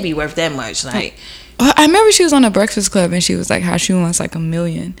it can't be worth that much. Like, I remember she was on the Breakfast Club and she was like, how she wants like $1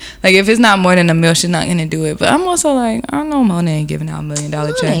 million. Like, if it's not more than $1 million, she's not gonna do it. But I'm also like, I know Mona ain't giving out $1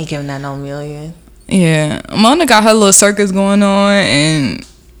 million check. Ain't giving out no $1 million. Yeah, Mona got her little circus going on, and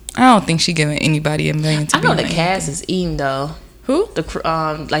I don't think she giving anybody $1 million. I know the cast is eating though. Who?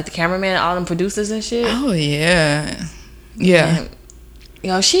 Like the cameraman, all them producers and shit. Oh yeah, yeah. And, you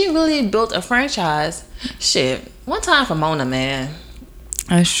know, she really built a franchise. Shit, one time for Mona, man.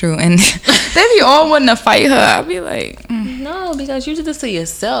 That's true. And they be all wanting to fight her. I'd be like, No, because you did this to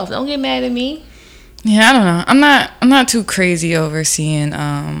yourself. Don't get mad at me. yeah, I don't know. I'm not too crazy over seeing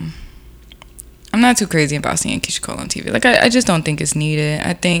I'm not too crazy about seeing Keyshia Cole on TV. Like, I just don't think it's needed.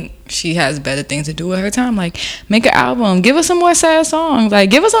 I think she has better things to do with her time. Like, make an album. Give us some more sad songs. Like,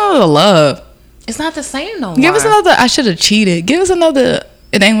 give us another Love. It's not the same no more. Give us another I Should Have Cheated. Give us another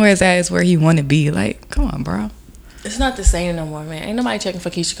It Ain't Where It's At, It's Where He Want to Be. Like, come on, bro. It's not the same no more, man. Ain't nobody checking for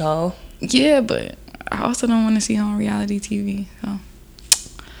Keyshia Cole. Yeah, but I also don't want to see her on reality TV. So.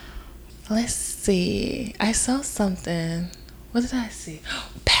 Let's see. I saw something. What did I see?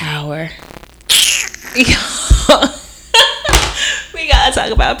 Power. We gotta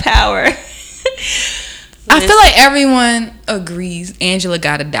talk about Power. I feel like everyone agrees Angela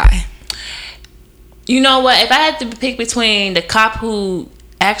gotta die. You know what? If I had to pick between the cop who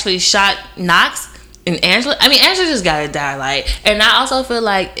actually shot Knox and Angela, I mean, Angela just gotta die. Like, and I also feel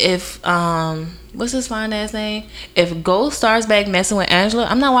like if what's his fine ass name? If Ghost starts back messing with Angela,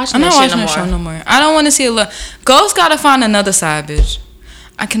 I'm not watching that show no more. I don't want to see a look. Ghost gotta find another side bitch.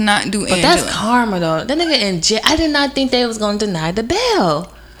 I cannot do Angela. But that's karma though. That nigga in jail. I did not think they was gonna deny the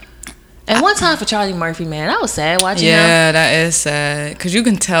bail. And one time for Charlie Murphy, man, I was sad watching him. Yeah, that is sad. Cause you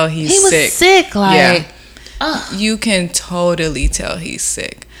can tell he was sick. Like, you can totally tell he's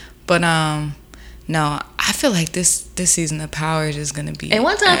sick. But no, I feel like this season of Power is just gonna be. And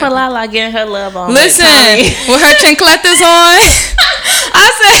one time for Lala getting her love on. Listen, with her chancletas on, I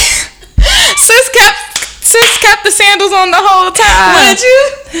said, sis kept the sandals on the whole time. Would you?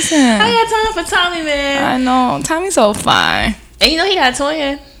 Listen, I got time for Tommy, man. I know, Tommy's so fine. And you know he got a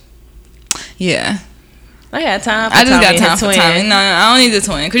twin. Yeah. I got time for Tommy. I just got time for Tommy. No, I don't need the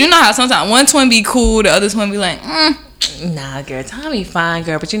twin. Cause you know how sometimes one twin be cool, the other twin be like, Nah, girl, Tommy fine,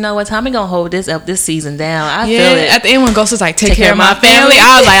 girl. But you know what? Tommy gonna hold this season down. I feel it. At the end when Ghost was like, take care of my family,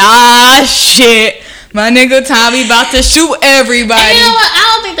 I was like, shit. My nigga Tommy about to shoot everybody. And you know what?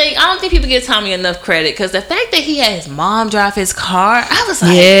 I don't think people give Tommy enough credit because the fact that he had his mom drive his car, I was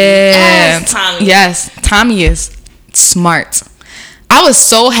like, yes, Tommy. Yes, Tommy is smart. I was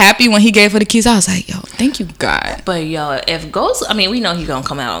so happy when he gave her the keys. I was like, yo, thank you, God. But yo, if Ghost, I mean, we know he's gonna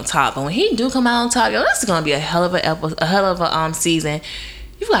come out on top, but when he do come out on top, yo, this is gonna be a hell of a season.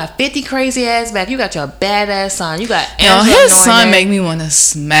 You got 50 crazy ass back. You got your badass son. You got Angela. Yo, his son make me want to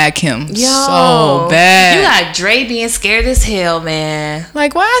smack him so bad. You got Dre being scared as hell, man.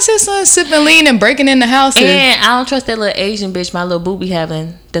 Like, why is his son sipping lean and breaking into houses? And I don't trust that little Asian bitch my little boo be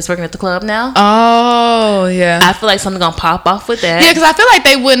having that's working at the club now. Oh, yeah. I feel like something gonna pop off with that. Yeah, because I feel like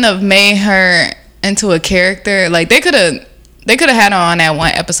they wouldn't have made her into a character. Like, they could have had her on that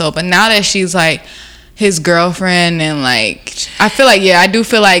one episode, but now that she's like his girlfriend and like I feel like I do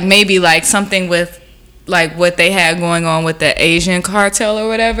feel like maybe like something with like what they had going on with the Asian cartel or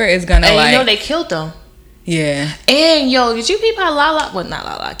whatever is gonna and like, you know, they killed them. Yeah. And yo, did you peep how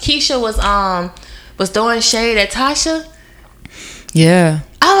Keisha was throwing shade at Tasha? Yeah.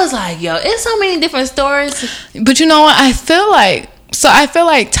 I was like, yo, it's so many different stories. But you know what? I feel like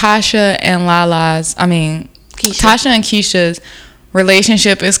Tasha and Tasha and Keisha's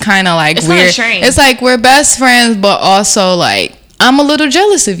relationship is kind of like weird. It's like we're best friends, but also like I'm a little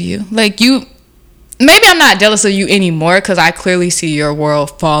jealous of you. Like maybe I'm not jealous of you anymore because I clearly see your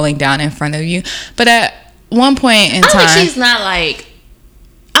world falling down in front of you. But at one point in time, I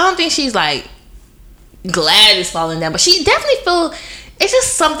don't think she's like glad it's falling down, but she definitely feel. It's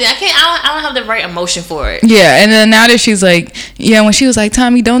just something I don't have the right emotion for it. Yeah, and then now that she's like, when she was like,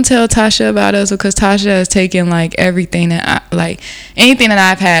 Tommy, don't tell Tasha about us because Tasha has taken like everything that anything that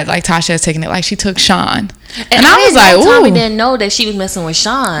I've had, like Tasha has taken it. Like she took Sean, and I was like, ooh. Tommy didn't know that she was messing with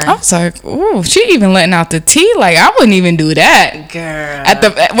Sean. I was like, ooh, she even letting out the tea. Like I wouldn't even do that, girl.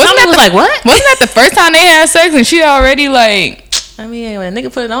 Wasn't like what? Wasn't that the first time they had sex and she already like? I mean, when a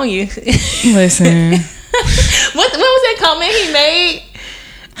nigga put it on you. Listen. What was that comment he made?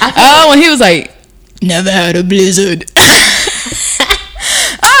 When he was like, never had a blizzard.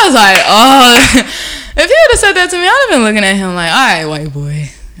 I was like, if he would have said that to me, I'd have been looking at him like, all right, white boy.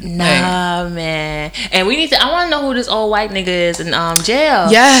 Nah, man. And I want to know who this old white nigga is in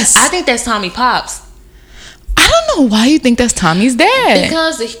jail. Yes. I think that's Tommy Pops. I don't know why you think that's Tommy's dad.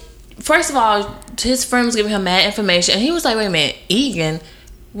 Because, first of all, his friend was giving him mad information. And he was like, wait a minute, Egan,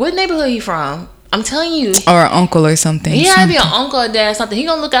 what neighborhood he from? I'm telling you. Or an uncle or something. He had to be an uncle or dad or something. He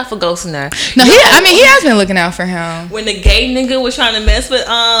gonna look out for Ghost in there. No, he has been looking out for him. When the gay nigga was trying to mess with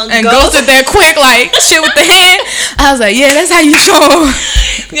and Ghost at that quick like shit with the hand. I was like, yeah, that's how you show.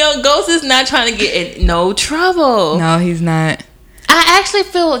 Yo, Ghost is not trying to get in no trouble. No, he's not. I actually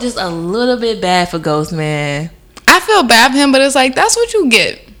feel just a little bit bad for Ghost, man. I feel bad for him, but it's like, that's what you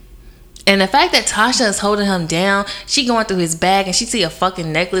get. And the fact that Tasha is holding him down, she going through his bag and she see a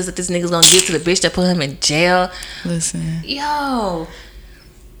fucking necklace that this nigga's gonna give to the bitch that put him in jail. Listen. Yo.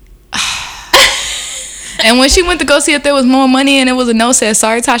 And when she went to go see if there was more money and it was a note said,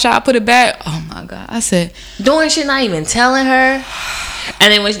 sorry, Tasha, I put it back. Oh, my God. I said. Doing shit, not even telling her.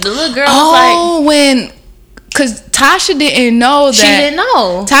 And then when the little girl was like. Because Tasha didn't know that. She didn't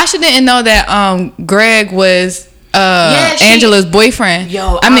know. Tasha didn't know that Greg was Angela's boyfriend.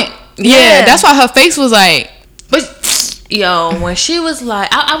 Yo. I mean. Yeah, that's why her face was like. But yo, when she was like,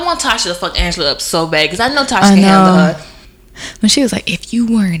 I want Tasha to fuck Angela up so bad because I know Tasha can handle her. When she was like, if you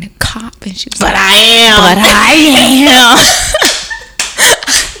weren't a cop, and she was but like, I am. I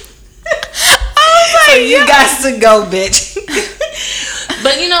was like, so you got to go, bitch.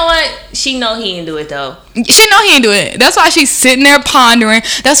 But you know what? She know he didn't do it though. She know he didn't do it. That's why she's sitting there pondering.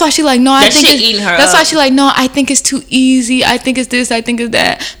 That's why she like, no, I think it's eating her. That's why she like, no, I think it's too easy. I think it's this. I think it's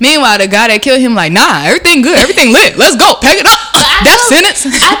that. Meanwhile, the guy that killed him like, nah, everything good, everything lit. Let's go, pack it up. That sentence.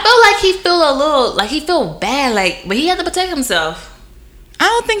 I feel like he feel a little like he feel bad, like, but he had to protect himself. I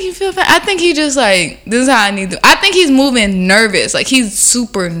don't think he feel bad. I think he just like, this is how I need to. I think he's moving nervous. Like, he's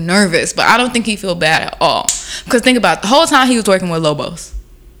super nervous, but I don't think he feel bad at all. Because think about it, the whole time he was working with Lobos.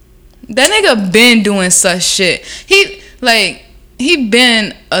 That nigga been doing such shit. He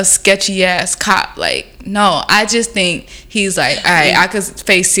been a sketchy ass cop. Like, no, I just think he's like, all right, I could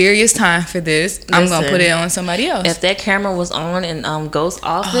face serious time for this. Listen, I'm gonna put it on somebody else. If that camera was on in Ghost's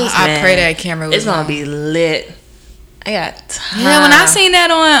office, I pray that camera was it's gonna be lit. I got time. Yeah, when I seen that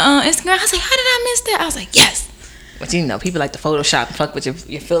on Instagram, I was like, how did I miss that? I was like, yes. But you know, people like to Photoshop and fuck with your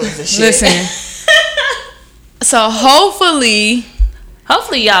feelings and shit. Listen. So hopefully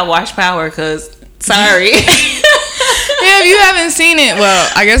y'all watch Power, cause sorry. Yeah, if you haven't seen it,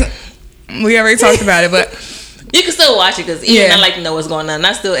 well, I guess we already talked about it, but you can still watch it because even I like to know what's going on.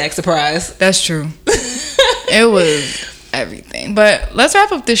 I still act surprised. That's true. It was everything. But let's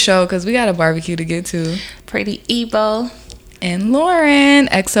wrap up this show because we got a barbecue to get to. Pretty Ebo and Lauren,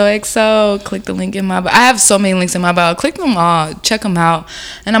 XOXO. Click the link in my bio. I have so many links in my bio. Click them all. Check them out.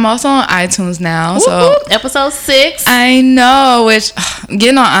 And I'm also on iTunes now. Whoop, so whoop. Episode 6. I know, which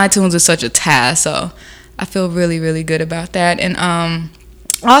getting on iTunes is such a task. So I feel really, really good about that. And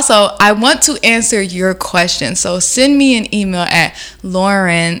also, I want to answer your questions. So send me an email at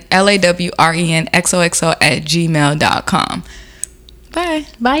Lauren, LAWREN, XOXO @gmail.com. Bye.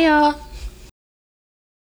 Bye, y'all.